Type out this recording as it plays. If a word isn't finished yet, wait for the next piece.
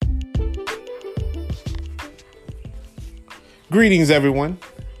Greetings, everyone.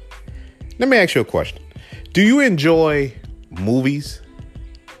 Let me ask you a question. Do you enjoy movies?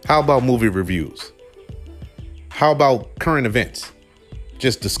 How about movie reviews? How about current events?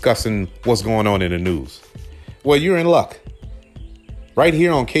 Just discussing what's going on in the news. Well, you're in luck. Right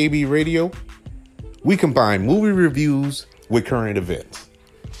here on K.B.Radio, we combine movie reviews with current events.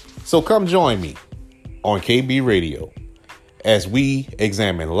 So come join me on K.B.Radio as we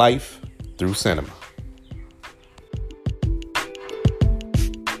examine life through cinema.